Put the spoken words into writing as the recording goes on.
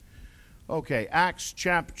Okay, Acts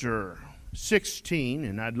chapter 16,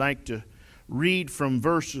 and I'd like to read from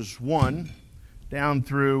verses 1 down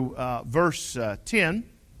through verse 10 and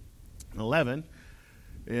 11.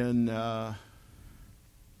 And I'd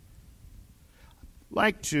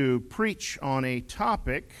like to preach on a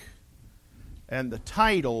topic, and the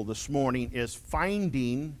title this morning is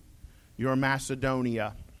Finding Your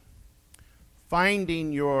Macedonia.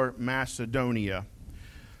 Finding Your Macedonia.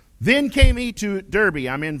 Then came he to Derbe,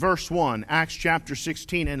 I'm in verse 1, Acts chapter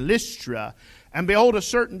 16, and Lystra. And behold, a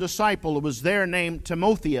certain disciple was there named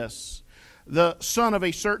Timotheus, the son of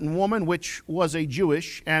a certain woman which was a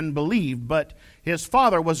Jewish, and believed, but his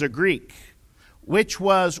father was a Greek, which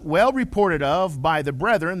was well reported of by the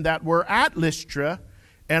brethren that were at Lystra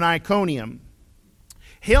and Iconium.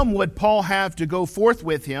 Him would Paul have to go forth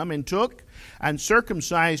with him, and took and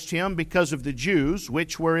circumcised him because of the Jews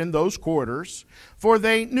which were in those quarters, for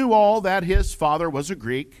they knew all that his father was a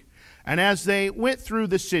Greek. And as they went through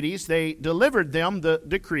the cities, they delivered them the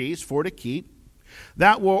decrees for to keep,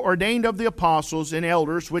 that were ordained of the apostles and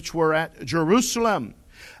elders which were at Jerusalem.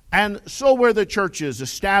 And so were the churches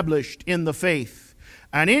established in the faith,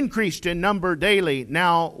 and increased in number daily.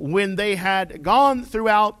 Now when they had gone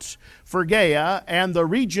throughout Phrygia and the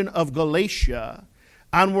region of Galatia,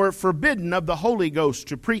 and were forbidden of the Holy Ghost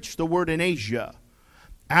to preach the word in Asia,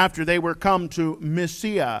 after they were come to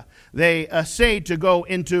Mysia, they essayed to go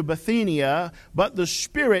into Bithynia, but the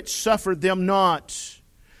Spirit suffered them not.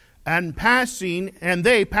 And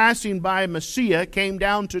they passing by Mysia came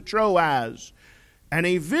down to Troas, and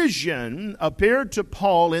a vision appeared to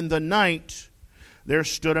Paul in the night. There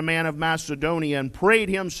stood a man of Macedonia and prayed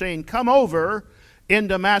him, saying, Come over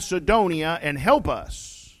into Macedonia and help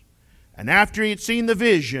us. And after he had seen the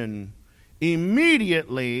vision,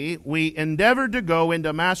 immediately we endeavored to go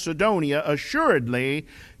into Macedonia, assuredly,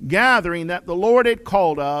 gathering that the Lord had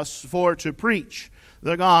called us for to preach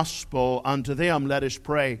the gospel unto them. Let us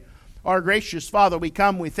pray. Our gracious Father, we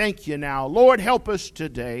come, we thank you now. Lord, help us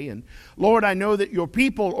today. And Lord, I know that your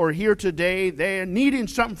people are here today. They're needing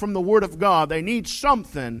something from the Word of God. They need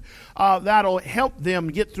something that'll help them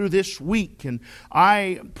get through this week. And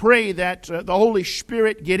I pray that the Holy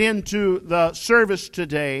Spirit get into the service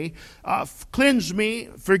today. Cleanse me,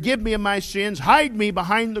 forgive me of my sins, hide me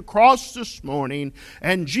behind the cross this morning.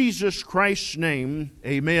 In Jesus Christ's name,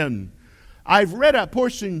 amen. I've read a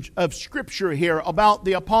portion of Scripture here about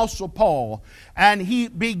the Apostle Paul, and he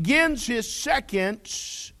begins his second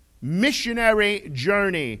missionary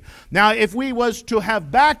journey. Now, if we was to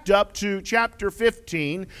have backed up to chapter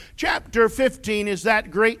 15 is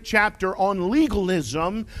that great chapter on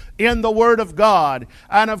legalism in the Word of God.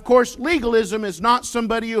 And of course, legalism is not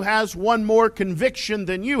somebody who has one more conviction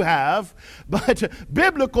than you have, but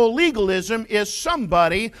biblical legalism is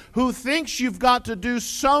somebody who thinks you've got to do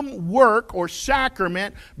some work or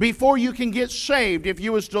sacrament before you can get saved. If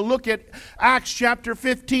you was to look at Acts chapter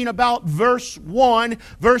 15 about verse 1,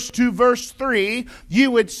 verse 2, verse 3,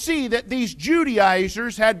 you would see that these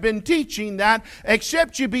Judaizers had been teaching that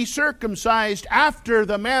except you be circumcised after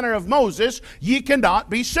the manner of Moses, ye cannot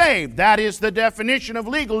be saved. That is the definition of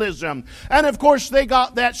legalism. And of course they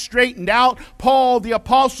got that straightened out. Paul the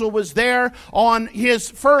apostle was there on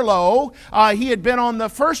his furlough. He had been on the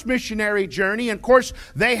first missionary journey, and of course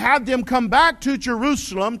they had them come back to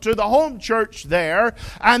Jerusalem, to the home church there,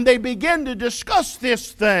 and they began to discuss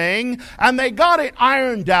this thing, and they got it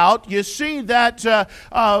ironed out. You see that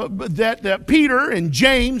Peter and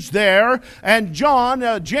James there, and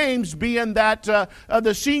John, James being that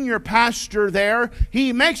the senior pastor there,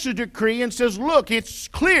 he makes a decree and says, look, it's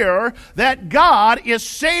clear that God is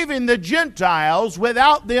saving the Gentiles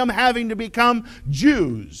without them having to become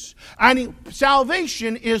Jews. And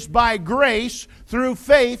salvation is by grace through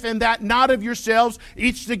faith, and that not of yourselves.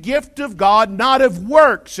 It's the gift of God, not of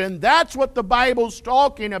works. And that's what the Bible's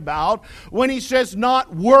talking about when he says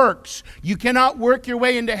not works. You cannot work your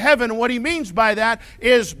way into heaven. What he means by that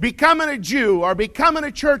is becoming a Jew or becoming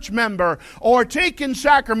a church member or taking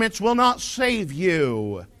sacraments will not save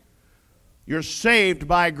you. You're saved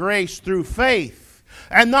by grace through faith.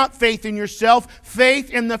 And not faith in yourself, faith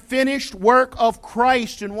in the finished work of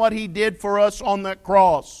Christ and what He did for us on that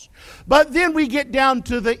cross. But then we get down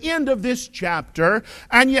to the end of this chapter,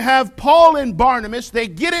 and you have Paul and Barnabas. They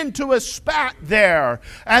get into a spat there,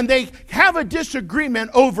 and they have a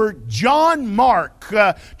disagreement over John Mark.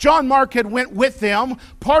 John Mark had went with them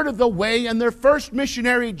part of the way in their first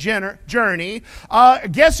missionary journey. I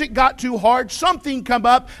guess it got too hard. Something come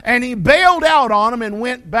up, and he bailed out on them and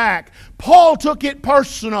went back. Paul took it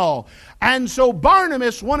personal. And so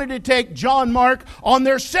Barnabas wanted to take John Mark on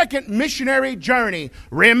their second missionary journey.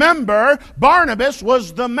 Remember, Barnabas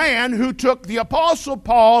was the man who took the Apostle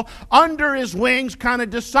Paul under his wings, kind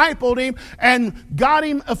of discipled him, and got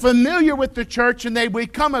him familiar with the church, and they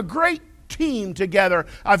become a great team together.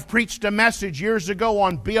 I've preached a message years ago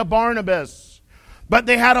on Be a Barnabas. But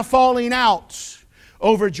they had a falling out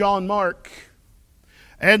over John Mark.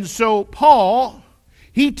 And so Paul,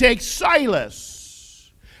 he takes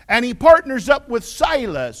Silas, and he partners up with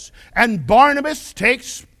Silas, and Barnabas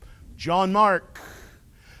takes John Mark.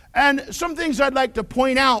 And some things I'd like to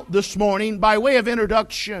point out this morning by way of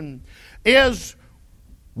introduction is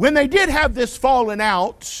when they did have this falling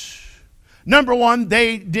out, number one,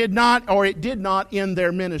 it did not end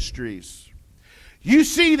their ministries. You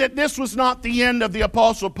see that this was not the end of the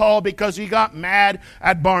Apostle Paul because he got mad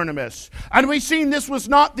at Barnabas. And we've seen this was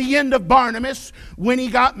not the end of Barnabas when he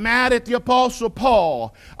got mad at the Apostle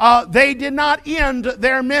Paul. They did not end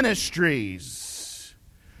their ministries.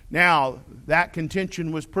 Now, that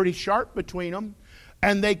contention was pretty sharp between them,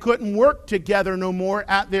 and they couldn't work together no more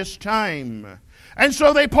at this time. And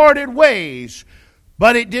so they parted ways.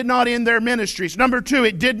 But it did not end their ministries. Number two,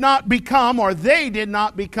 they did not become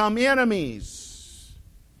enemies.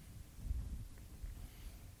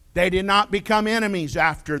 They did not become enemies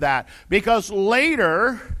after that. Because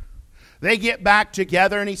later, they get back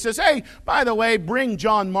together and he says, hey, by the way, bring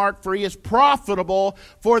John Mark, for he is profitable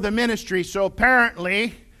for the ministry. So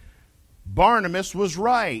apparently, Barnabas was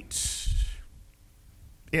right.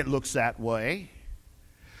 It looks that way.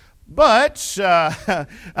 But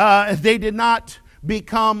they did not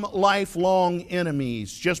become lifelong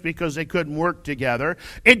enemies just because they couldn't work together.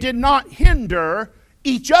 It did not hinder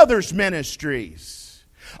each other's ministries.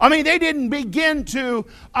 I mean, they didn't begin to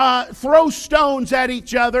throw stones at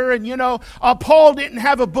each other. And, Paul didn't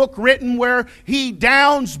have a book written where he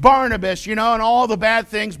downs Barnabas, and all the bad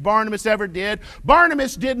things Barnabas ever did.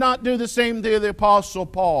 Barnabas did not do the same to the Apostle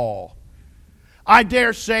Paul. I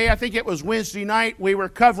dare say, I think it was Wednesday night, we were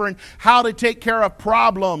covering how to take care of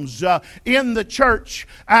problems in the church.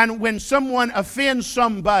 And when someone offends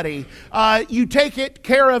somebody, you take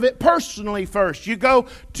care of it personally first. You go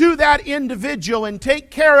to that individual and take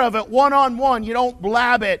care of it one-on-one. You don't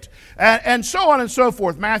blab it, and so on and so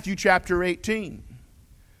forth. Matthew chapter 18.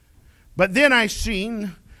 But then I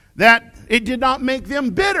seen that it did not make them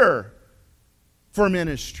bitter for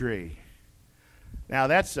ministry. Now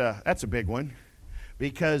that's a big one.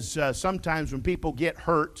 Because sometimes when people get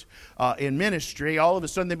hurt in ministry, all of a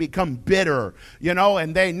sudden they become bitter,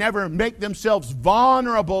 and they never make themselves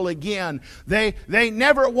vulnerable again. They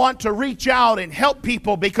never want to reach out and help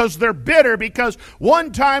people because they're bitter, because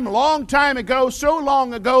one time, long time ago, so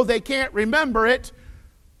long ago, they can't remember it,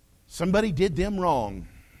 somebody did them wrong.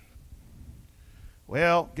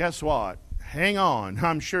 Well, guess what? Hang on.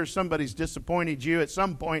 I'm sure somebody's disappointed you at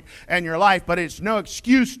some point in your life, but it's no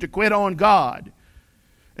excuse to quit on God.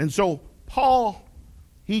 And so Paul,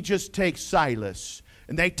 he just takes Silas.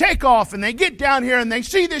 And they take off and they get down here and they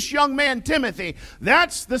see this young man, Timothy.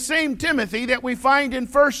 That's the same Timothy that we find in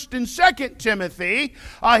 1st and 2nd Timothy.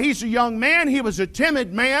 He's a young man. He was a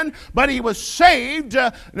timid man, but he was saved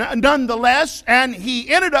nonetheless. And he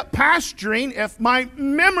ended up pastoring, if my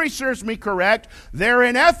memory serves me correct, there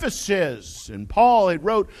in Ephesus. And Paul had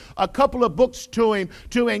wrote a couple of books to him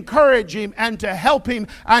to encourage him and to help him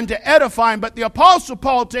and to edify him. But the Apostle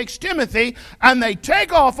Paul takes Timothy and they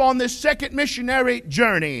take off on this second missionary journey.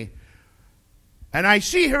 And I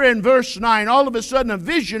see here in verse 9, all of a sudden a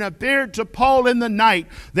vision appeared to Paul in the night.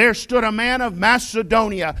 There stood a man of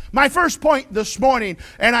Macedonia. My first point this morning,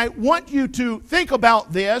 and I want you to think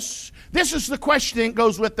about this. This is the question that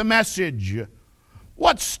goes with the message.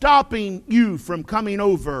 What's stopping you from coming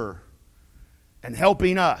over and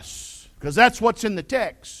helping us? Because that's what's in the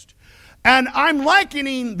text. And I'm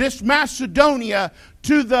likening this Macedonia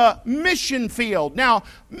to the mission field. Now,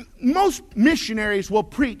 most missionaries will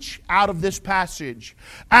preach out of this passage.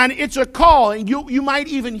 And it's a call. And you might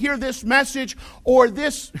even hear this message or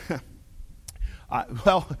this...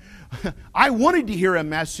 I wanted to hear a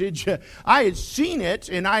message. I had seen it,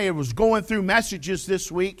 and I was going through messages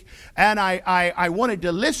this week, and I wanted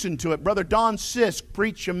to listen to it. Brother Don Sisk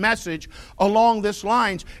preached a message along this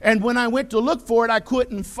lines, and when I went to look for it, I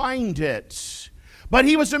couldn't find it. But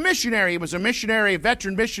he was a missionary. He was a missionary, a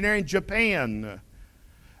veteran missionary in Japan.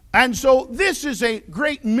 And so this is a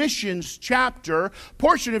great missions chapter,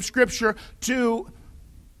 portion of Scripture, to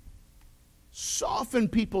soften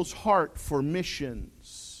people's heart for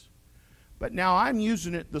missions. But now I'm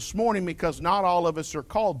using it this morning because not all of us are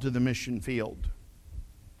called to the mission field.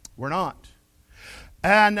 We're not.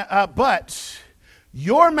 But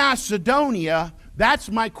your Macedonia, that's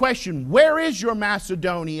my question. Where is your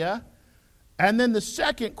Macedonia? And then the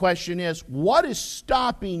second question is, what is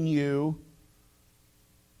stopping you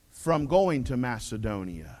from going to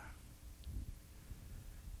Macedonia?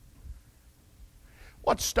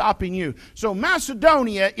 What's stopping you? So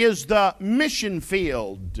Macedonia is the mission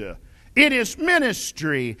field. It is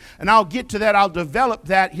ministry. And I'll get to that. I'll develop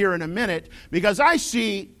that here in a minute, because I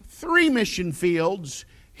see 3 mission fields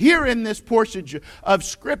here in this portion of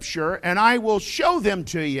Scripture, and I will show them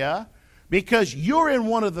to you because you're in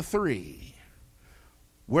one of the 3.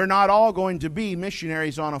 We're not all going to be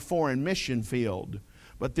missionaries on a foreign mission field,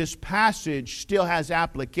 but this passage still has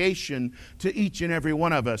application to each and every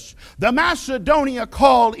one of us. The Macedonia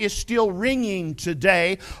call is still ringing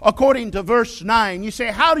today, according to verse 9. You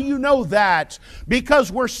say, how do you know that?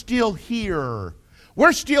 Because we're still here.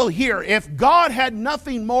 We're still here. If God had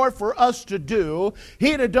nothing more for us to do,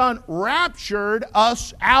 He'd have done raptured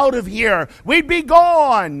us out of here. We'd be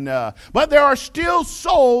gone. But there are still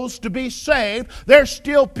souls to be saved. There's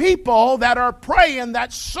still people that are praying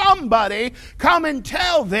that somebody come and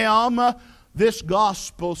tell them this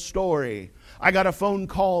gospel story. I got a phone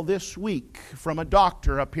call this week from a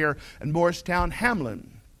doctor up here in Morristown,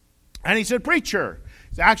 Hamlin. And he said, preacher,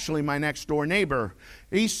 he's actually my next door neighbor.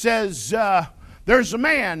 He says, there's a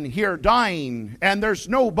man here dying, and there's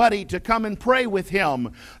nobody to come and pray with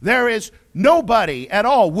him. There is nobody at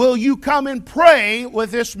all. Will you come and pray with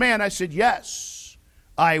this man? I said, yes,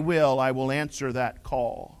 I will. I will answer that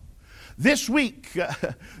call. This week,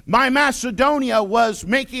 my Macedonia was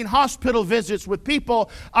making hospital visits with people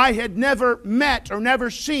I had never met or never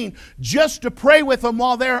seen, just to pray with them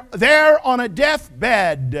while they're there on a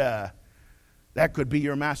deathbed. That could be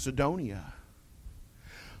your Macedonia.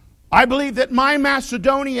 I believe that my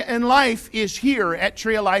Macedonia in life is here at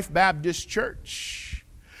Tree of Life Baptist Church.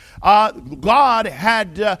 God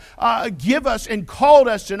had give us and called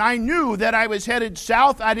us, and I knew that I was headed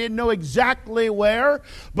south. I didn't know exactly where,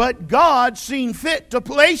 but God seen fit to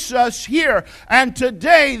place us here. And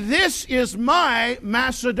today, this is my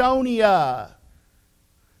Macedonia.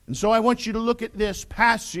 And so I want you to look at this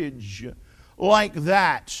passage like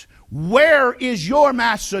that. Where is your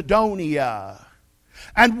Macedonia?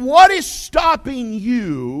 And what is stopping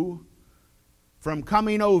you from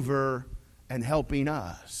coming over and helping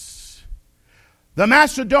us? The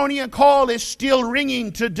Macedonian call is still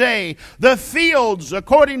ringing today. The fields,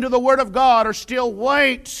 according to the Word of God, are still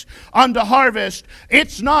white unto harvest.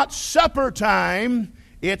 It's not supper time,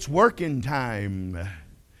 it's working time.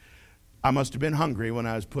 I must have been hungry when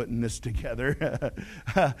I was putting this together.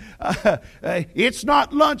 It's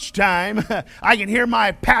not lunchtime. I can hear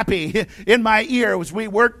my pappy in my ear as we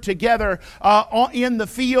work together in the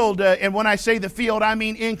field. And when I say the field, I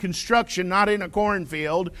mean in construction, not in a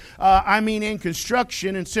cornfield. I mean in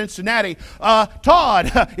construction in Cincinnati.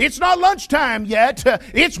 Todd, it's not lunchtime yet.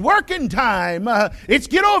 It's working time. It's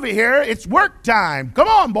get over here. It's work time. Come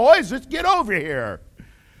on, boys. Let's get over here.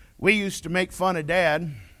 We used to make fun of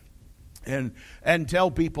Dad. And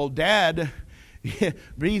tell people, Dad,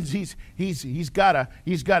 he's got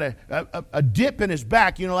a dip in his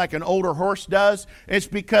back, like an older horse does. It's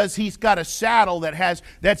because he's got a saddle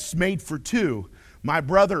that's made for 2, my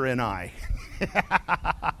brother and I.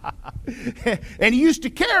 And he used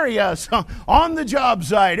to carry us on the job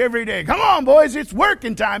site every day. Come on, boys, it's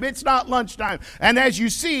working time. It's not lunchtime. And as you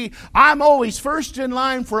see, I'm always first in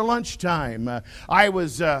line for lunchtime. I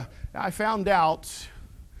found out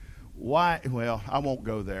why. Well, I won't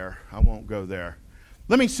go there.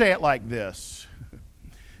 Let me say it like this.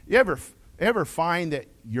 You ever find that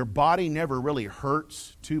your body never really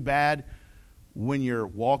hurts too bad when you're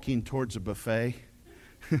walking towards a buffet?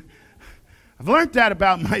 I've learned that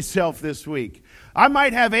about myself this week. I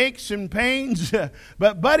might have aches and pains,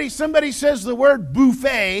 but buddy, somebody says the word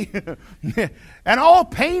buffet, and all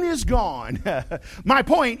pain is gone. My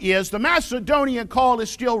point is, the Macedonian call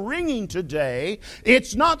is still ringing today.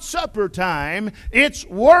 It's not supper time, it's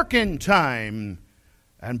working time.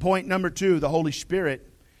 And point number 2, the Holy Spirit,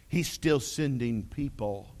 He's still sending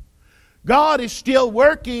people. God is still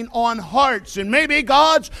working on hearts, and maybe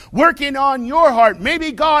God's working on your heart.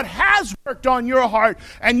 Maybe God has worked on your heart,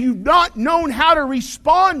 and you've not known how to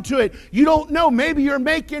respond to it. You don't know. Maybe you're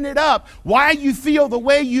making it up why you feel the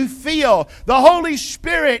way you feel. The Holy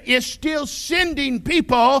Spirit is still sending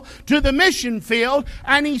people to the mission field,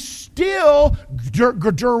 and He's still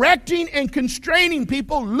directing and constraining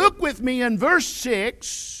people. Look with me in verse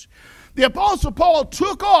 6. The Apostle Paul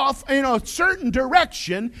took off in a certain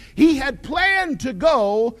direction. He had planned to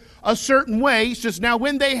go a certain way. He says, now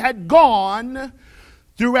when they had gone,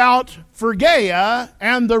 throughout Phrygia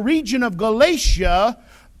and the region of Galatia,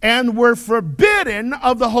 and were forbidden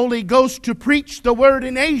of the Holy Ghost to preach the word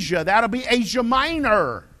in Asia. That'll be Asia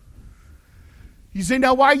Minor. You say,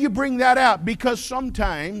 now why you bring that up? Because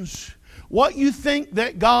sometimes what you think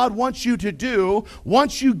that God wants you to do,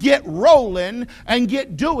 once you get rolling and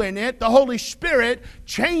get doing it, the Holy Spirit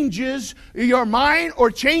changes your mind or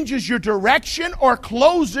changes your direction or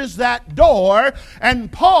closes that door. And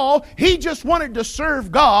Paul, he just wanted to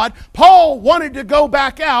serve God. Paul wanted to go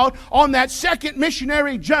back out on that second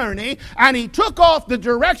missionary journey, and he took off the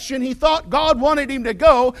direction he thought God wanted him to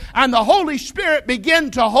go, and the Holy Spirit began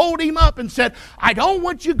to hold him up and said, I don't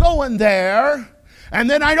want you going there. And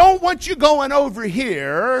then I don't want you going over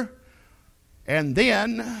here. And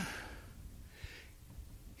then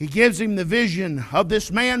he gives him the vision of this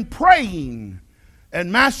man praying in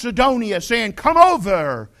Macedonia, saying, come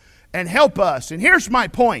over and help us. And here's my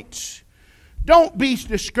point. Don't be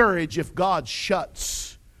discouraged if God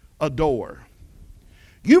shuts a door.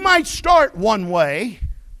 You might start one way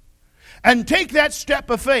and take that step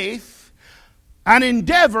of faith and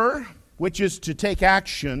endeavor, which is to take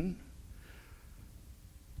action,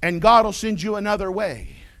 and God will send you another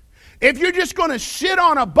way. If you're just going to sit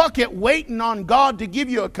on a bucket waiting on God to give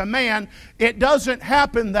you a command, it doesn't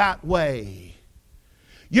happen that way.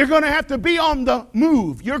 You're going to have to be on the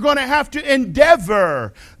move. You're going to have to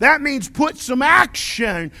endeavor. That means put some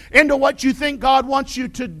action into what you think God wants you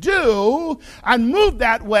to do and move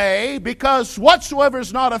that way, because whatsoever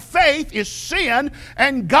is not of faith is sin,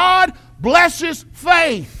 and God blesses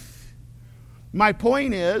faith. My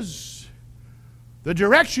point is, the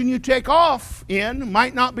direction you take off in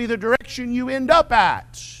might not be the direction you end up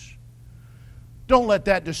at. Don't let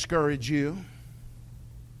that discourage you.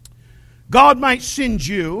 God might send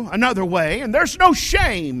you another way, and there's no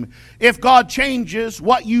shame if God changes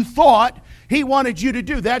what you thought He wanted you to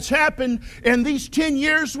do. That's happened in these 10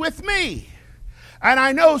 years with me. And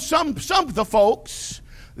I know some of the folks,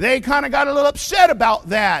 they kind of got a little upset about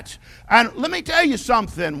that. And let me tell you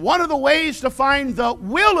something. One of the ways to find the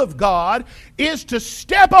will of God is to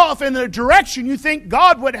step off in the direction you think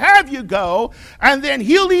God would have you go, and then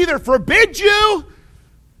He'll either forbid you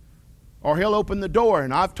or He'll open the door.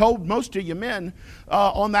 And I've told most of you men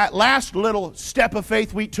on that last little step of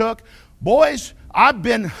faith we took, boys, I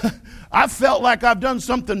felt like I've done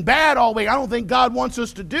something bad all week. I don't think God wants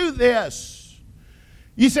us to do this.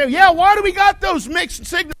 You say, yeah, why do we got those mixed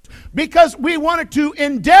signals? Because we wanted to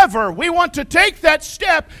endeavor. We want to take that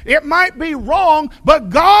step. It might be wrong, but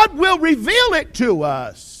God will reveal it to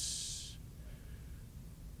us.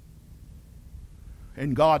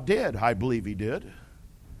 And God did. I believe He did.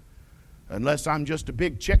 Unless I'm just a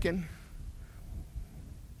big chicken.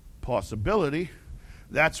 Possibility.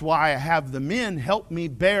 That's why I have the men help me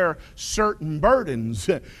bear certain burdens.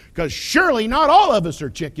 Because surely not all of us are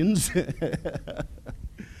chickens.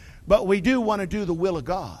 But we do want to do the will of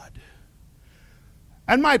God.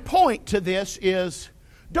 And my point to this is,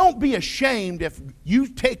 don't be ashamed if you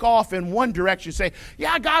take off in one direction and say,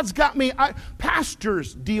 yeah, God's got me.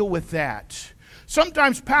 Pastors deal with that.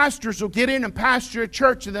 Sometimes pastors will get in and pastor a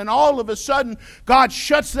church, and then all of a sudden God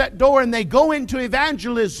shuts that door and they go into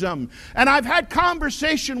evangelism. And I've had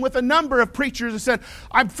conversation with a number of preachers that said,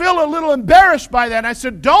 I feel a little embarrassed by that. And I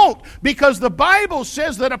said, don't, because the Bible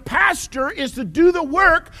says that a pastor is to do the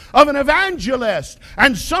work of an evangelist.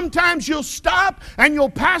 And sometimes you'll stop and you'll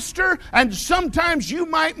pastor, and sometimes you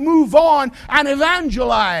might move on and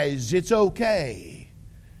evangelize. It's okay.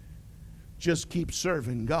 Just keep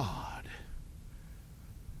serving God.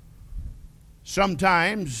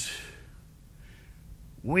 Sometimes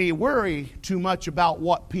we worry too much about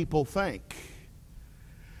what people think.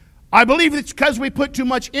 I believe it's because we put too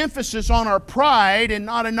much emphasis on our pride and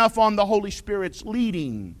not enough on the Holy Spirit's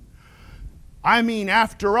leading. I mean,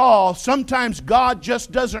 after all, sometimes God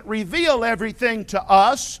just doesn't reveal everything to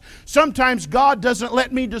us. Sometimes God doesn't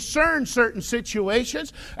let me discern certain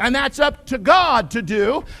situations, and that's up to God to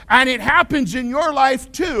do. And it happens in your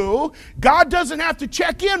life too. God doesn't have to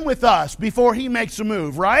check in with us before He makes a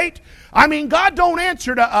move, right? I mean, God don't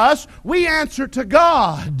answer to us. We answer to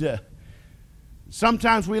God.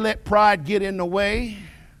 Sometimes we let pride get in the way.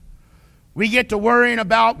 We get to worrying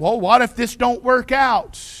about, well, what if this don't work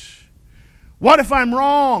out? What if I'm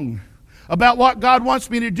wrong about what God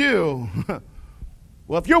wants me to do?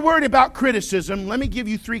 Well, if you're worried about criticism, let me give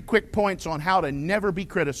you 3 quick points on how to never be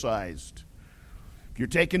criticized. If you're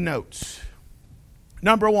taking notes.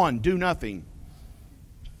 Number 1, do nothing.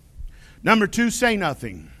 Number 2, say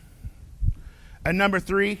nothing. And number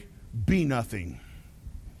 3, be nothing.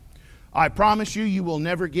 I promise you, you will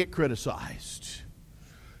never get criticized.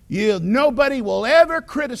 Nobody will ever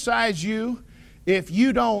criticize you if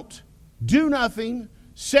you don't do nothing,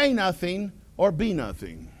 say nothing, or be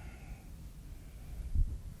nothing.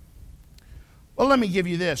 Well, let me give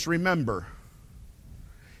you this. Remember,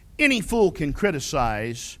 any fool can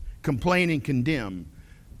criticize, complain, and condemn,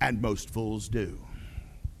 and most fools do.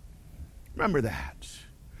 Remember that.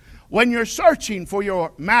 When you're searching for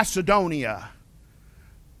your Macedonia,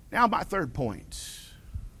 now my third point,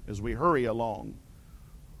 as we hurry along,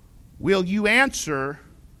 will you answer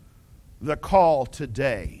the call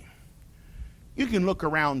today? You can look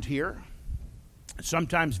around here.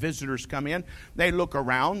 Sometimes visitors come in, they look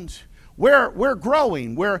around. We're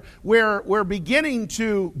growing. We're beginning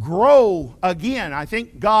to grow again. I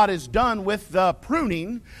think God is done with the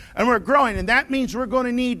pruning, and we're growing. And that means we're going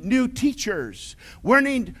to need new teachers. We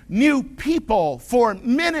need new people for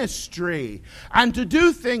ministry and to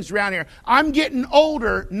do things around here. I'm getting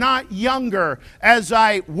older, not younger. As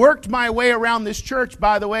I worked my way around this church,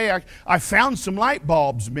 by the way, I found some light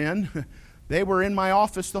bulbs, men. They were in my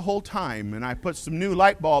office the whole time, and I put some new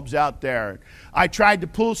light bulbs out there. I tried to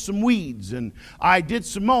pull some weeds, and I did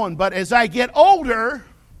some mowing. But as I get older,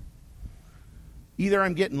 either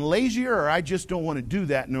I'm getting lazier or I just don't want to do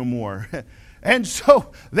that no more. And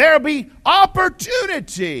so there'll be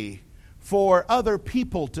opportunity for other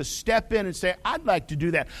people to step in and say, I'd like to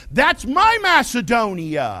do that. That's my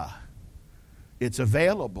Macedonia. It's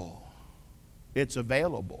available. It's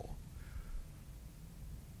available.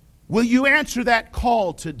 Will you answer that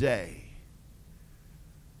call today?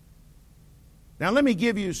 Now let me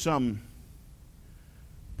give you some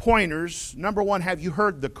pointers. Number one, have you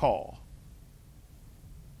heard the call?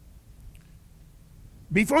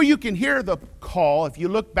 Before you can hear the call, if you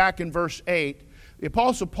look back in verse 8, the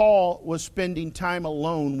Apostle Paul was spending time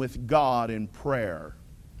alone with God in prayer.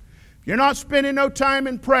 If you're not spending no time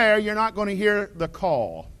in prayer, you're not going to hear the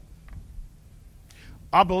call.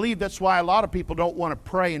 I believe that's why a lot of people don't want to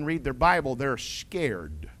pray and read their Bible. They're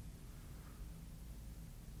scared.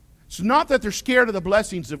 It's not that they're scared of the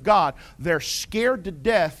blessings of God. They're scared to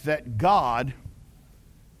death that God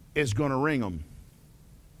is going to ring them.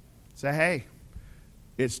 Say, hey,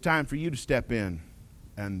 it's time for you to step in.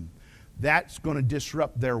 And that's going to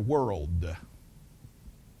disrupt their world.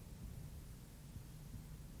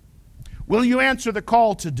 Will you answer the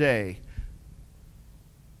call today?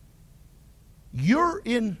 You're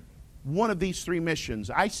in one of these three missions.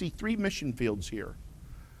 I see three mission fields here.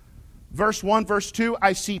 Verse 1, verse 2,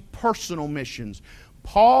 I see personal missions.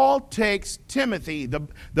 Paul takes Timothy.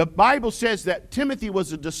 The Bible says that Timothy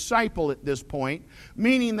was a disciple at this point,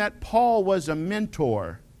 meaning that Paul was a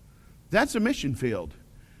mentor. That's a mission field.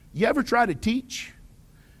 You ever try to teach?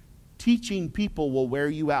 Teaching people will wear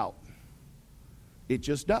you out. It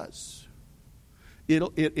just does.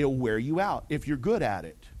 It'll wear you out. If you're good at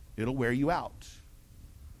it, it'll wear you out.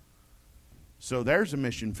 So there's a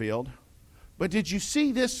mission field. But did you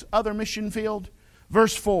see this other mission field?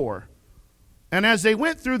 Verse 4. And as they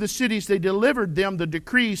went through the cities, they delivered them the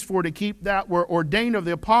decrees for to keep that were ordained of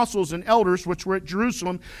the apostles and elders which were at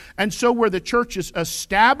Jerusalem. And so were the churches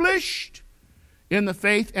established in the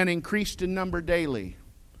faith and increased in number daily.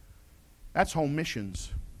 That's home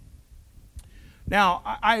missions. Now,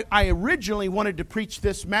 I originally wanted to preach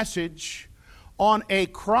this message on a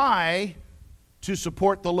cry to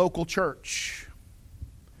support the local church.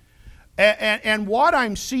 And what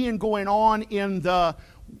I'm seeing going on in the,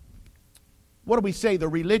 the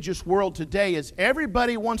religious world today is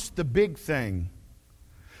everybody wants the big thing.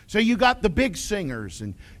 So you got the big singers,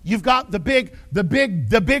 and you've got the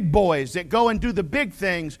big boys that go and do the big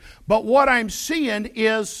things. But what I'm seeing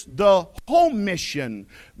is the home mission.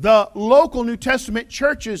 The local New Testament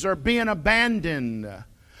churches are being abandoned.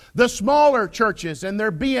 The smaller churches, and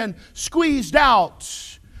they're being squeezed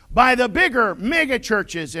out by the bigger mega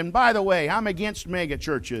churches. And by the way, I'm against mega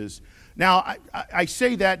churches. Now, I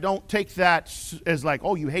say that, don't take that as like,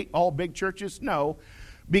 oh, you hate all big churches. No,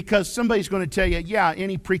 because somebody's going to tell you, yeah,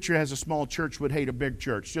 any preacher has a small church would hate a big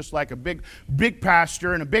church, just like a big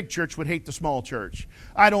pastor in a big church would hate the small church.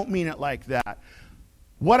 I don't mean it like that.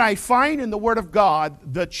 What I find in the Word of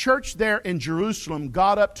God, the church there in Jerusalem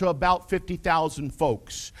got up to about 50,000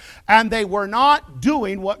 folks. And they were not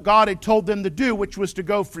doing what God had told them to do, which was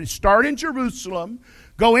to start in Jerusalem,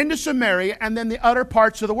 go into Samaria, and then the other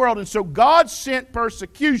parts of the world. And so God sent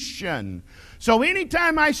persecution. So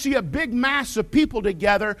anytime I see a big mass of people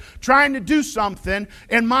together trying to do something,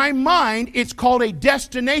 in my mind, it's called a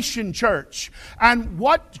destination church. And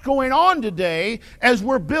what's going on today is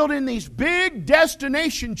we're building these big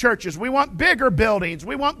destination churches. We want bigger buildings.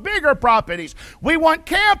 We want bigger properties. We want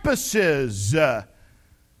campuses.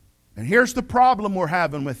 And here's the problem we're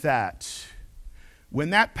having with that. When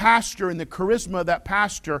that pastor and the charisma of that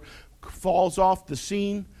pastor falls off the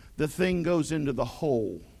scene, the thing goes into the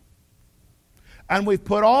hole. And we've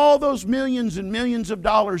put all those millions and millions of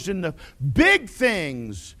dollars into big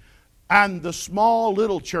things, and the small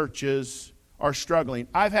little churches are struggling.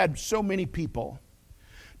 I've had so many people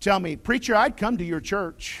tell me, "Preacher, I'd come to your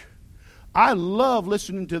church. I love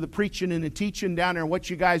listening to the preaching and the teaching down there and what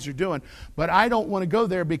you guys are doing, but I don't want to go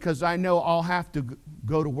there because I know I'll have to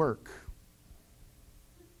go to work."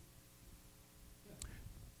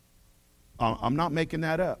 I'm not making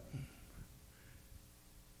that up.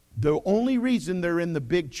 The only reason they're in the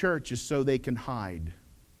big church is so they can hide.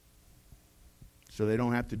 So they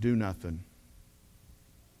don't have to do nothing.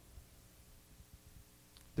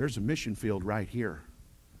 There's a mission field right here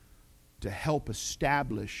to help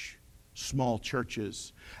establish small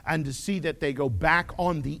churches and to see that they go back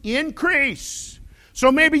on the increase.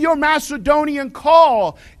 So maybe your Macedonian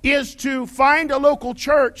call is to find a local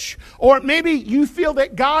church, or maybe you feel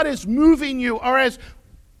that God is moving you or has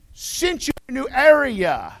sent you to a new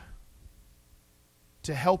area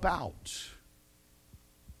to help out.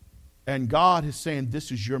 And God is saying,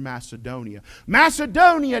 this is your Macedonia.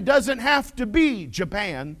 Macedonia doesn't have to be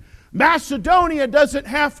Japan. Macedonia doesn't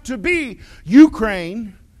have to be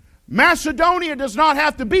Ukraine. Macedonia does not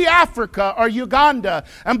have to be Africa or Uganda.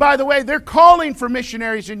 And by the way, they're calling for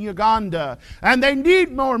missionaries in Uganda. And they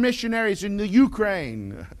need more missionaries in the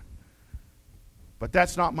Ukraine. But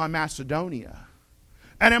that's not my Macedonia.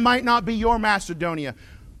 And it might not be your Macedonia.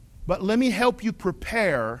 But let me help you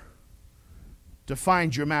prepare to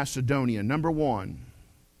find your Macedonia. Number one,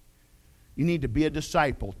 you need to be a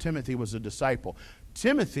disciple. Timothy was a disciple.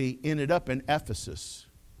 Timothy ended up in Ephesus.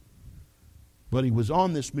 But he was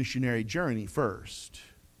on this missionary journey first.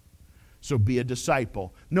 So be a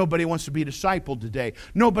disciple. Nobody wants to be discipled today.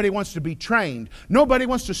 Nobody wants to be trained. Nobody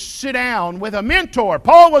wants to sit down with a mentor.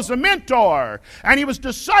 Paul was a mentor. And he was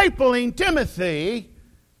discipling Timothy.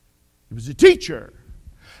 He was a teacher.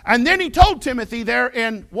 And then he told Timothy there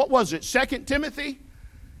in, 2 Timothy?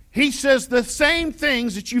 He says, the same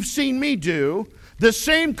things that you've seen me do, the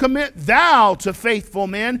same commit thou to faithful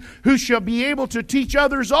men who shall be able to teach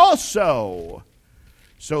others also.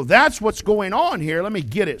 So that's what's going on here. Let me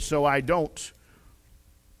get it so I don't.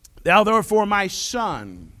 Thou therefore, my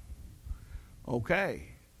son. Okay.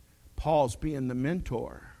 Paul's being the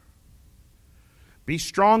mentor. Be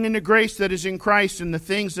strong in the grace that is in Christ, and the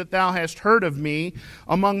things that thou hast heard of me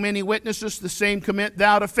among many witnesses, the same commit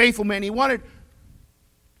thou to faithful men. He wanted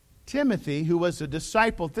Timothy, who was a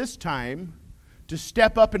disciple at this time, to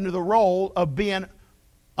step up into the role of being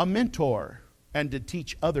a mentor and to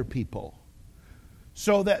teach other people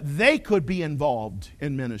so that they could be involved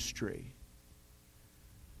in ministry.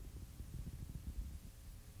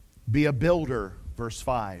 Be a builder, verse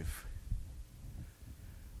 5.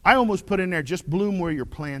 I almost put in there, just bloom where you're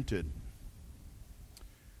planted.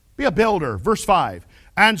 Be a builder, verse 5.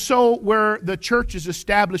 And so where the church is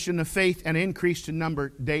established in the faith and increased in number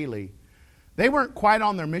daily. They weren't quite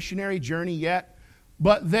on their missionary journey yet,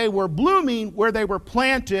 but they were blooming where they were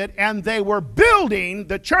planted, and they were building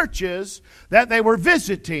the churches that they were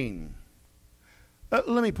visiting. Let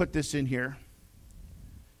me put this in here.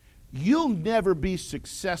 You'll never be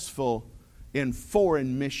successful in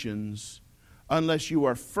foreign missions unless you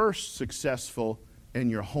are first successful in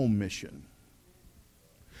your home mission.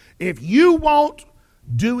 If you won't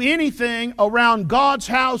do anything around God's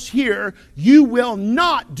house here, you will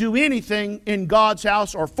not do anything in God's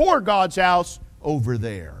house or for God's house over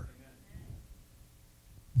there.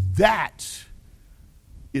 That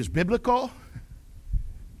is biblical,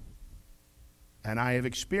 and I have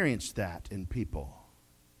experienced that in people.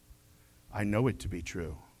 I know it to be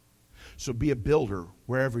true. So be a builder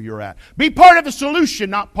wherever you're at. Be part of the solution,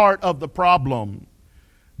 not part of the problem.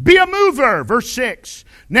 Be a mover, verse 6.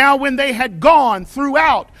 Now when they had gone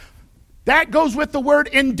throughout, that goes with the word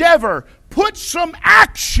endeavor. Put some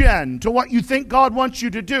action to what you think God wants you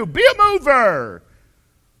to do. Be a mover.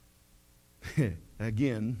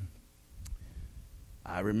 Again,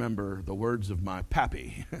 I remember the words of my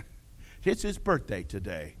pappy. It's his birthday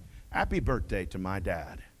today. Happy birthday to my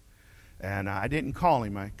dad. And I didn't call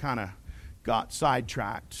him. I kind of got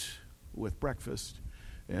sidetracked with breakfast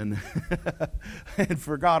and and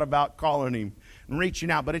forgot about calling him and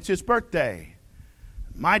reaching out. But it's his birthday.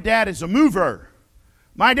 My dad is a mover.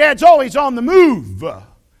 My dad's always on the move.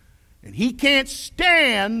 And he can't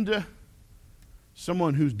stand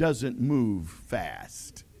someone who doesn't move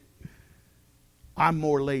fast. I'm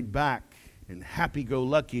more laid back and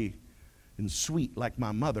happy-go-lucky and sweet like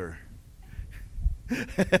my mother.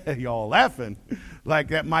 Y'all laughing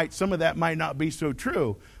like some of that might not be so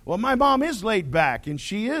true. Well, my mom is laid back and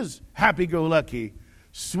she is happy-go-lucky.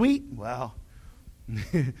 Sweet? Well,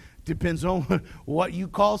 depends on what you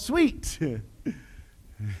call sweet.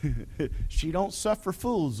 She don't suffer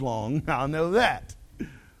fools long, I'll know that.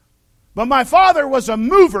 But my father was a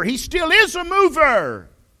mover. He still is a mover.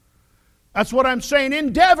 That's what I'm saying.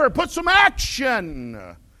 Endeavor. Put some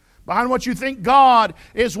action behind what you think God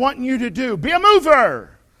is wanting you to do. Be a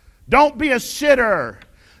mover. Don't be a sitter.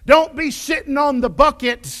 Don't be sitting on the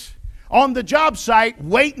bucket on the job site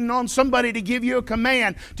waiting on somebody to give you a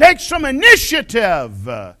command. Take some initiative.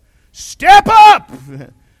 Step up.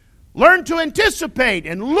 Learn to anticipate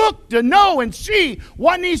and look to know and see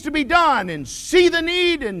what needs to be done and see the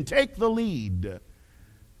need and take the lead.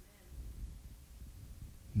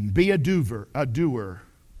 Be a doer.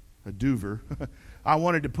 I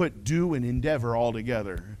wanted to put do and endeavor all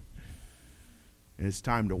together. And it's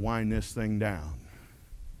time to wind this thing down.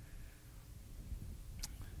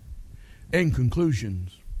 In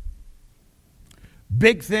conclusions,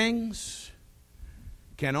 big things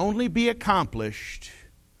can only be accomplished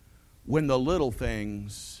when the little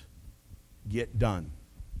things get done.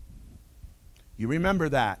 You remember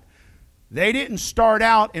that. They didn't start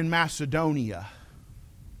out in Macedonia.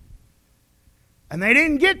 And they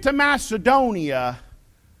didn't get to Macedonia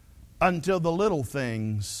until the little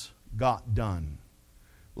things got done.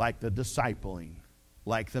 Like the discipling,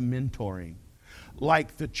 like the mentoring,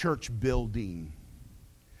 like the church building,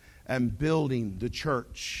 and building the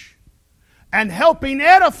church, and helping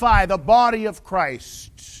edify the body of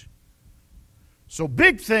Christ. So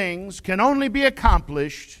big things can only be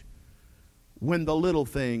accomplished when the little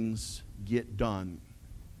things get done.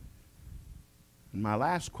 And my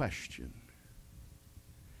last question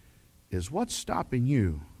is, what's stopping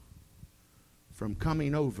you from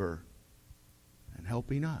coming over and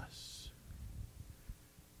helping us?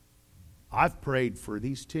 I've prayed for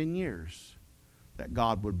these 10 years that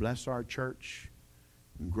God would bless our church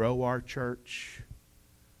and grow our church.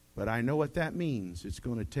 But I know what that means. It's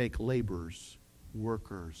going to take laborers,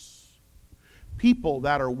 workers, people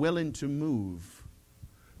that are willing to move,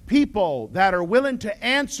 people that are willing to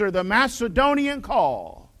answer the Macedonian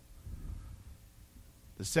call,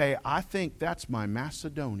 to say, I think that's my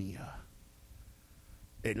Macedonia.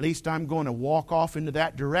 At least I'm going to walk off into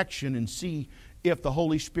that direction and see if the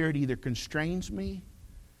Holy Spirit either constrains me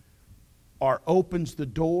or opens the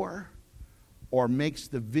door or makes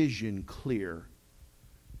the vision clear.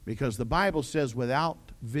 Because the Bible says without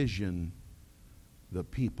vision, the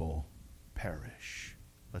people perish.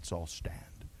 Let's all stand.